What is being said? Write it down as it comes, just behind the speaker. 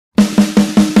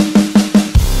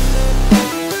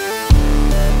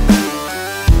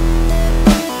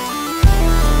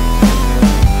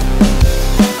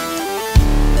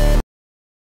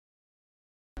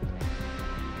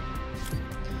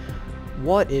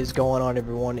What is going on,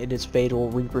 everyone? It is Fatal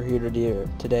Reaper here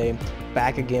today,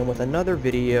 back again with another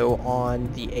video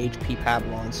on the HP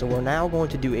Pavilion. So we're now going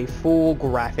to do a full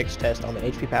graphics test on the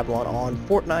HP Pavilion on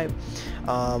Fortnite.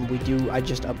 I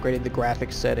just upgraded the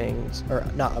graphics settings, or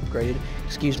not upgraded,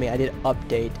 excuse me, I did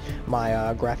update my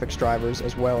graphics drivers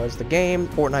as well as the game.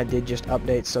 Fortnite did just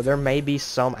update, so there may be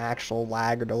some actual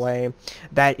lag or delay.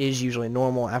 That is usually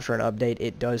normal. After an update,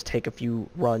 it does take a few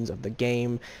runs of the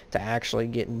game to actually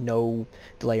get no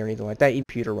delay or anything like that.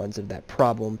 Computer runs into that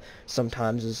problem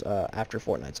sometimes after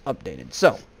Fortnite's updated.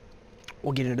 So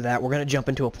we'll get into that. We're going to jump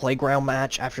into a playground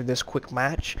match after this quick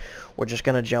match. We're just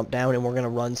going to jump down and we're going to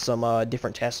run some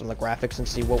different tests on the graphics and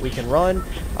see what we can run.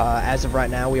 As of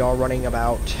right now, we are running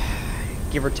about,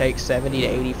 give or take, 70 to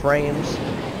 80 frames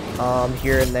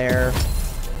here and there.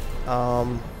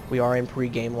 We are in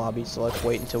pre-game lobby, so let's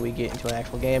wait until we get into an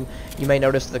actual game. You may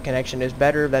notice the connection is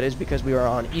better. That is because we are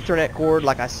on Ethernet cord.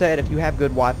 Like I said, if you have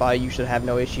good Wi-Fi, you should have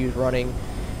no issues running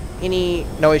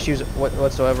no issues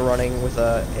whatsoever running with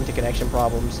interconnection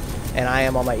problems. And I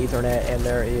am on my Ethernet, and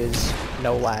there is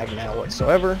no lag now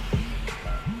whatsoever.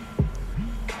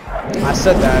 I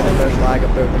said that, and there's lag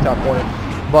up there in the top corner,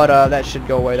 but that should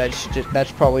go away.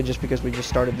 That's probably just because we just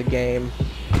started the game.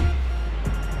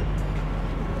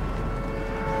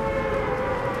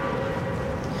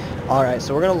 Alright,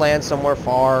 so we're going to land somewhere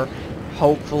far.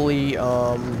 Hopefully,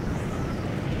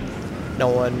 no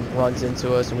one runs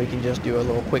into us and we can just do a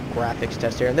little quick graphics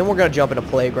test here. And then we're going to jump into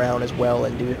playground as well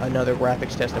and do another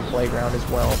graphics test in playground as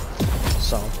well.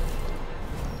 So,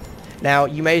 now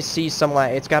you may see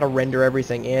it's got to render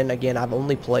everything in. Again, I've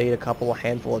only played a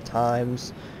handful of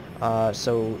times.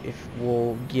 So, if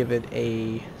we'll give it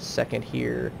a second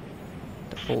here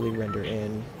to fully render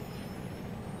in.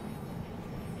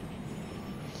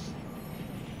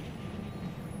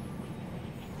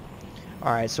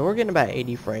 Alright, so we're getting about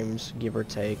 80 frames, give or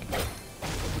take.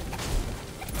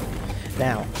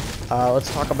 Now,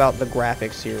 let's talk about the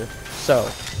graphics here. So,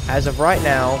 as of right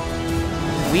now,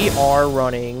 we are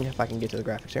running, if I can get to the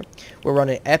graphics here, we're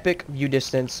running epic, view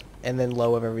distance, and then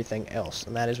low of everything else.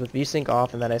 And that is with VSync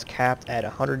off, and that is capped at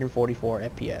 144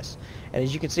 FPS. And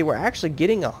as you can see, we're actually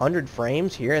getting 100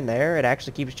 frames here and there. It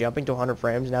actually keeps jumping to 100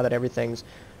 frames now that everything's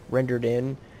rendered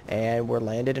in and we're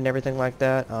landed and everything like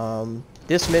that.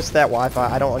 Dismiss that Wi-Fi.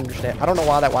 I don't understand. I don't know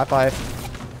why that Wi-Fi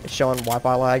is showing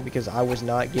Wi-Fi lag, because I was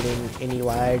not getting any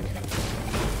lag.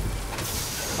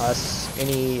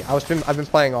 I've been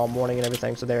playing all morning and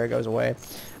everything, so there it goes away.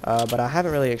 But I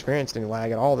haven't really experienced any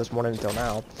lag at all this morning until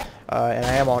now. And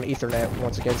I am on Ethernet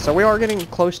once again. So we are getting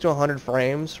close to 100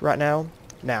 frames right now.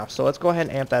 So let's go ahead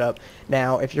and amp that up.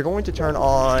 Now, if you're going to turn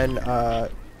on,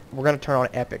 we're going to turn on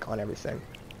epic on everything.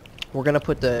 We're going to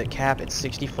put the cap at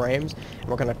 60 frames, and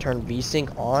we're going to turn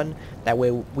VSync on. That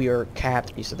way we are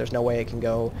capped, so there's no way it can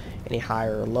go any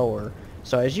higher or lower.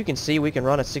 So as you can see, we can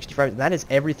run at 60 frames. That is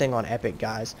everything on epic,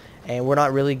 guys. And we're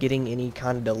not really getting any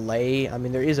kind of delay. I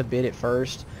mean, there is a bit at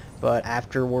first, but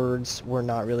afterwards we're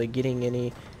not really getting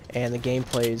any, and the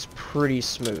gameplay is pretty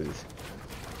smooth.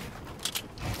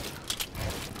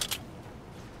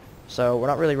 So we're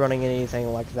not really running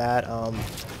anything like that.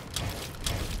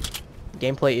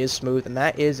 Gameplay is smooth, and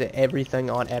that is everything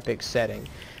on epic setting.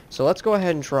 So let's go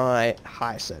ahead and try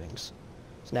high settings.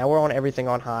 So now we're on everything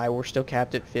on high. We're still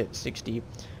capped at 60.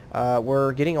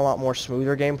 We're getting a lot more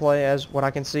smoother gameplay, as what I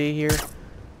can see here.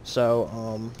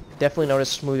 So definitely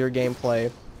notice smoother gameplay.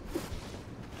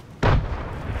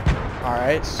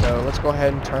 Alright, so let's go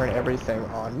ahead and turn everything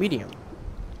on medium.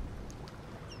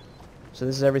 So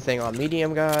this is everything on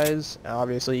medium, guys.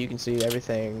 Obviously you can see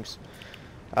everything's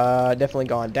definitely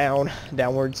gone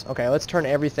downwards. Okay, let's turn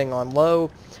everything on low.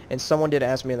 And someone did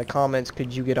ask me in the comments,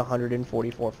 could you get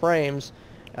 144 frames?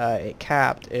 It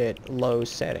capped at low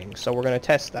settings. So we're going to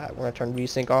test that. We're going to turn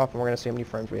VSync off, and we're going to see how many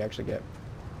frames we actually get.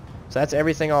 So that's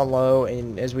everything on low,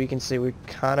 and as we can see, we're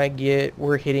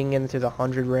hitting into the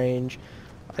 100 range.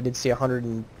 I did see 100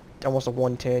 and almost a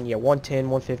 110. Yeah, 110,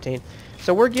 115.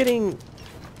 So we're getting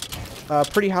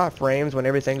pretty high frames when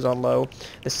everything's on low.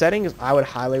 The settings I would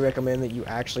highly recommend that you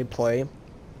actually play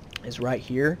is right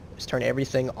here. Is turn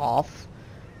everything off,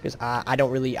 because I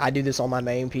do this on my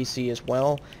main PC as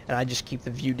well, and I just keep the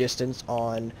view distance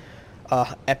on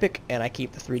epic, and I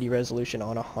keep the 3D resolution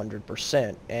on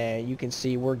 100%. And you can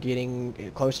see we're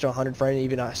getting close to 100 frames.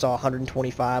 Even I saw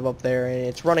 125 up there, and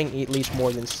it's running at least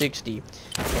more than 60.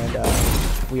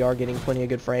 And we are getting plenty of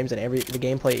good frames, and the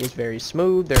gameplay is very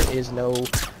smooth. There is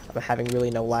having really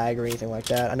no lag or anything like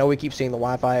that. I know we keep seeing the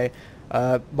Wi-Fi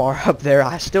bar up there.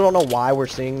 I still don't know why we're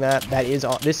seeing that.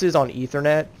 This is on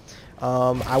Ethernet.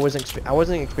 I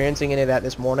wasn't experiencing any of that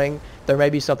this morning. There may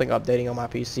be something updating on my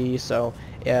PC, so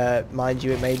mind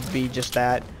you, it may be just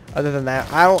that. Other than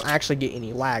that, I don't actually get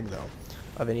any lag though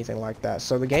of anything like that.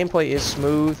 So the gameplay is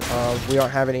smooth. We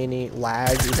aren't having any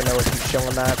lag, even though it keeps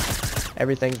showing that.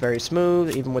 Everything's very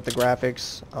smooth, even with the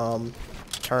graphics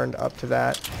turned up to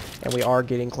that, and we are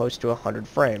getting close to 100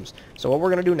 frames. So what we're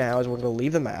gonna do now is we're gonna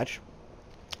leave the match,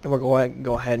 and we're going to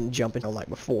go ahead and jump into like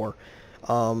before.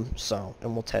 And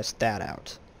we'll test that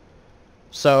out.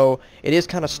 So it is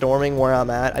kind of storming where I'm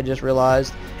at, I just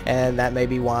realized, and that may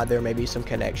be why there may be some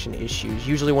connection issues.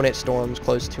 Usually when it storms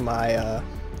close to my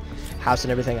house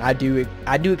and everything, I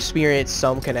do experience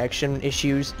some connection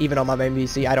issues even on my main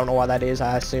PC. I don't know why that is.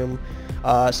 I assume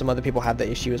some other people have the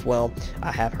issue as well.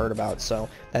 I have heard about, so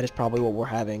that is probably what we're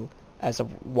having as of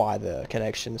why the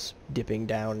connection's dipping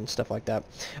down and stuff like that.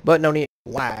 But no need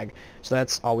lag, so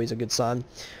that's always a good sign.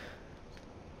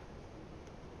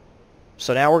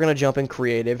 So now we're going to jump in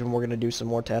creative, and we're going to do some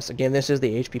more tests. Again, this is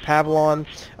the HP Pavilion.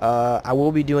 I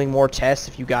will be doing more tests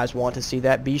if you guys want to see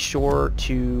that. Be sure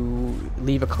to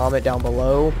leave a comment down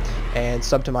below and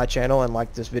sub to my channel and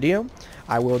like this video.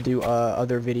 I will do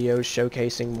other videos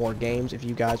showcasing more games if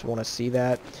you guys want to see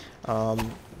that.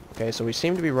 Okay, so we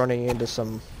seem to be running into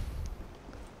some...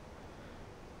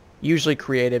 Usually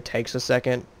creative takes a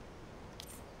second.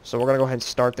 So we're going to go ahead and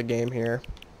start the game here.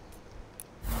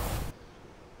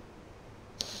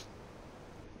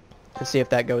 And see if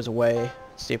that goes away.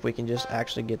 See if we can just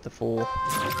actually get the full...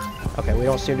 Okay, we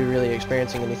don't seem to be really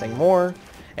experiencing anything more.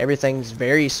 Everything's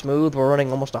very smooth. We're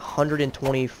running almost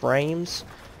 120 frames.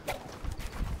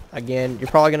 Again,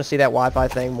 you're probably going to see that Wi-Fi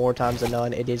thing more times than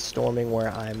none. It is storming where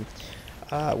I'm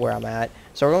at.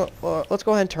 So we're gonna, let's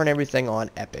go ahead and turn everything on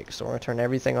Epic. So we're going to turn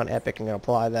everything on Epic and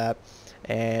apply that.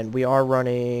 And we are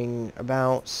running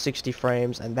about 60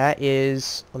 frames, and that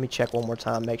is, let me check one more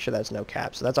time, make sure that's no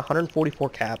cap. So that's 144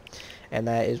 cap, and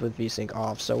that is with VSync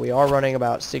off. So we are running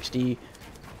about 60,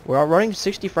 we are running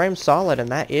 60 frames solid, and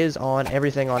that is on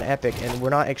everything on Epic, and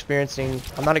we're not experiencing,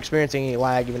 I'm not experiencing any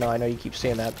lag, even though I know you keep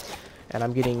seeing that. And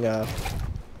I'm getting a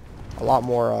lot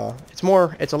more, it's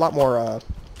a lot more,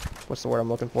 what's the word I'm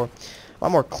looking for? A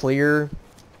lot more clear,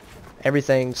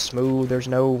 everything's smooth, there's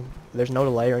no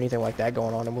delay or anything like that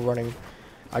going on, and we're running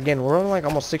like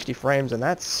almost 60 frames, and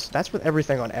that's with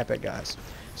everything on Epic, guys.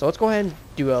 So let's go ahead and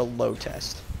do a low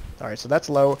test. Alright, so that's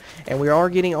low, and we are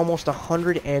getting almost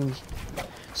 100, and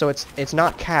so it's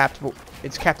not capped, but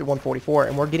it's capped at 144,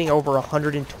 and we're getting over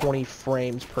 120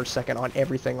 frames per second on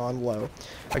everything on low.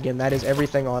 Again, that is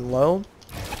everything on low.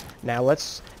 Now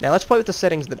let's play with the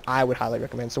settings that I would highly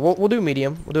recommend. So we'll do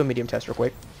medium. We'll do a medium test real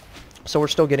quick. So we're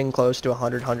still getting close to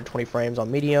 100, 120 frames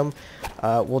on medium.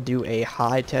 We'll do a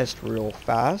high test real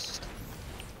fast.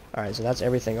 Alright, so that's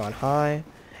everything on high.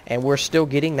 And we're still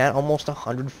getting that almost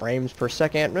 100 frames per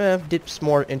second. Dips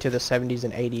more into the 70s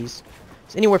and 80s.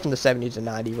 It's anywhere from the 70s to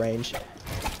 90 range.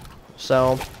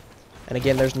 So, and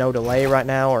again, there's no delay right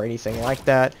now or anything like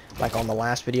that, like on the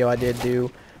last video I did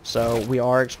do. So we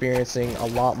are experiencing a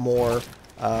lot more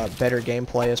better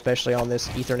gameplay, especially on this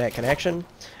Ethernet connection,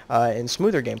 and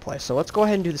smoother gameplay. So let's go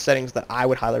ahead and do the settings that I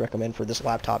would highly recommend for this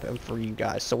laptop and for you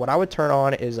guys. So what I would turn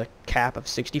on is a cap of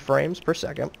 60 frames per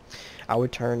second. I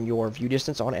would turn your view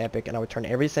distance on Epic, and I would turn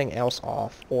everything else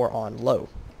off or on low.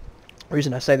 The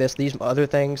reason I say this, these other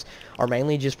things are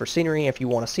mainly just for scenery. If you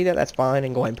want to see that, that's fine,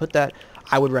 and go ahead and put that.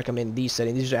 I would recommend these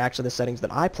settings. These are actually the settings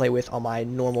that I play with on my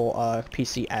normal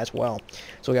PC as well.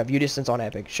 So we got view distance on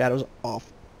Epic, shadows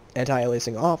off,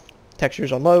 anti-aliasing off,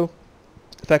 textures on low,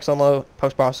 effects on low,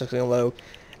 post-processing on low,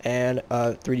 and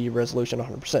 3D resolution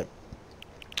 100%.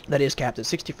 That is capped at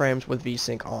 60 frames with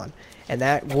VSync on, and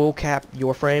that will cap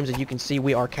your frames. As you can see,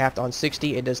 we are capped on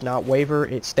 60. It does not waver.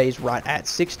 It stays right at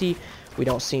 60. We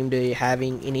don't seem to be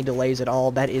having any delays at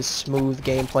all. That is smooth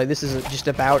gameplay. This is just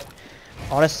about,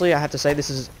 honestly, I have to say this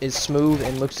is smooth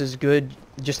and looks as good,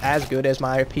 just as good as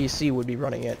my PC would be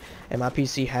running it. And my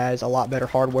PC has a lot better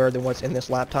hardware than what's in this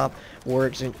laptop. We're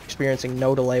experiencing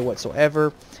no delay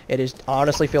whatsoever. It is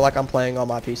honestly feel like I'm playing on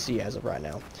my PC as of right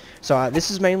now. So this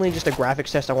is mainly just a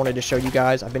graphics test I wanted to show you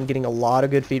guys. I've been getting a lot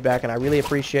of good feedback, and I really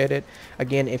appreciate it.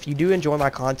 Again, if you do enjoy my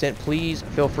content, please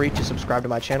feel free to subscribe to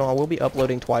my channel. I will be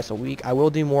uploading twice a week. I will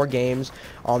do more games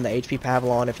on the HP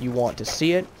Pavilion if you want to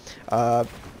see it. I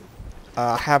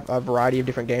have a variety of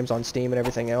different games on Steam and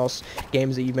everything else.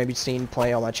 Games that you've maybe seen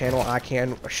play on my channel, I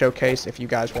can showcase if you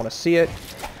guys want to see it.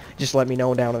 Just let me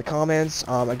know down in the comments.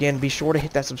 Again, be sure to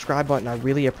hit that subscribe button. I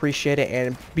really appreciate it.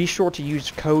 And be sure to use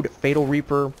code Fatal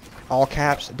Reaper, all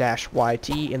caps,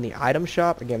 -YT in the item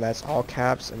shop. Again, that's all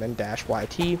caps and then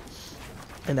 -YT.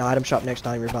 in the item shop next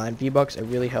time you're buying V-Bucks. It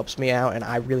really helps me out, and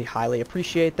I really highly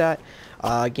appreciate that.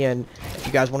 Again, if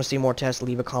you guys want to see more tests,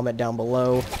 leave a comment down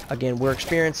below. Again, we're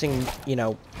experiencing, you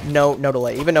know, no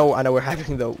delay. Even though I know we're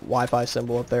having the Wi-Fi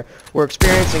symbol up there, we're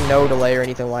experiencing no delay or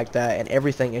anything like that, and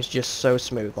everything is just so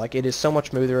smooth. Like, it is so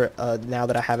much smoother now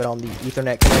that I have it on the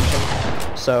Ethernet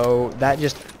connection. So that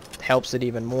just helps it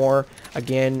even more.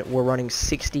 Again, we're running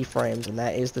 60 frames, and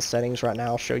that is the settings right now.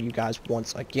 I'll show you guys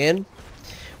once again.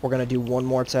 We're going to do one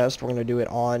more test. We're going to do it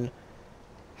on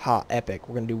Epic.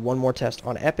 We're going to do one more test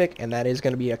on Epic, and that is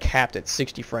going to be capped at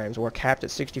 60 frames. We're capped at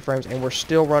 60 frames, and we're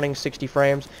still running 60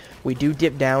 frames. We do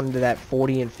dip down into that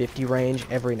 40 and 50 range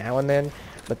every now and then,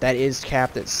 but that is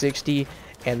capped at 60,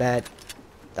 and that,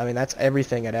 I mean, that's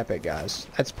everything at Epic, guys.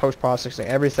 That's post-processing,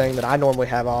 everything that I normally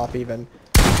have off even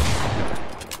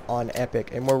on Epic,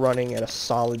 and we're running at a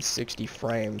solid 60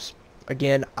 frames.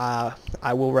 Again, I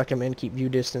will recommend keep view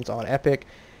distance on Epic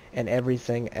and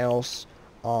everything else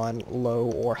on low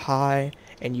or high,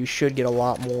 and you should get a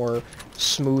lot more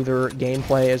smoother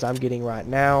gameplay as I'm getting right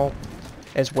now,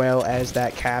 as well as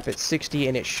that cap at 60,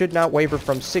 and it should not waver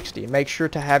from 60. Make sure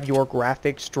to have your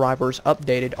graphics drivers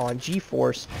updated on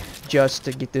GeForce just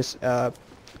to get this the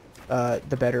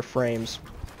better frames,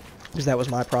 because that was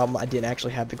my problem. I didn't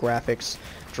actually have the graphics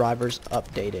drivers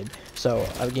updated. So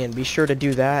again, be sure to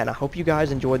do that, and I hope you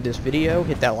guys enjoyed this video.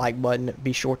 Hit that like button.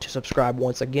 Be sure to subscribe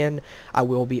once again. I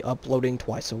will be uploading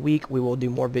twice a week. We will do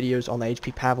more videos on the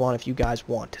HP Pavilion if you guys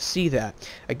want to see that.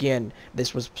 Again,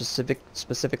 this was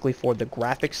specifically for the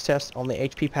graphics test on the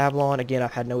HP Pavilion. Again,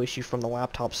 I've had no issue from the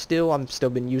laptop still. I'm still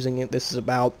been using it. This is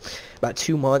about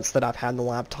 2 months that I've had the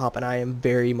laptop, and I am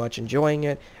very much enjoying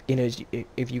it. Again,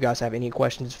 if you guys have any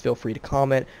questions, feel free to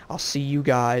comment. I'll see you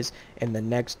guys in the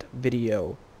next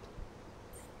video.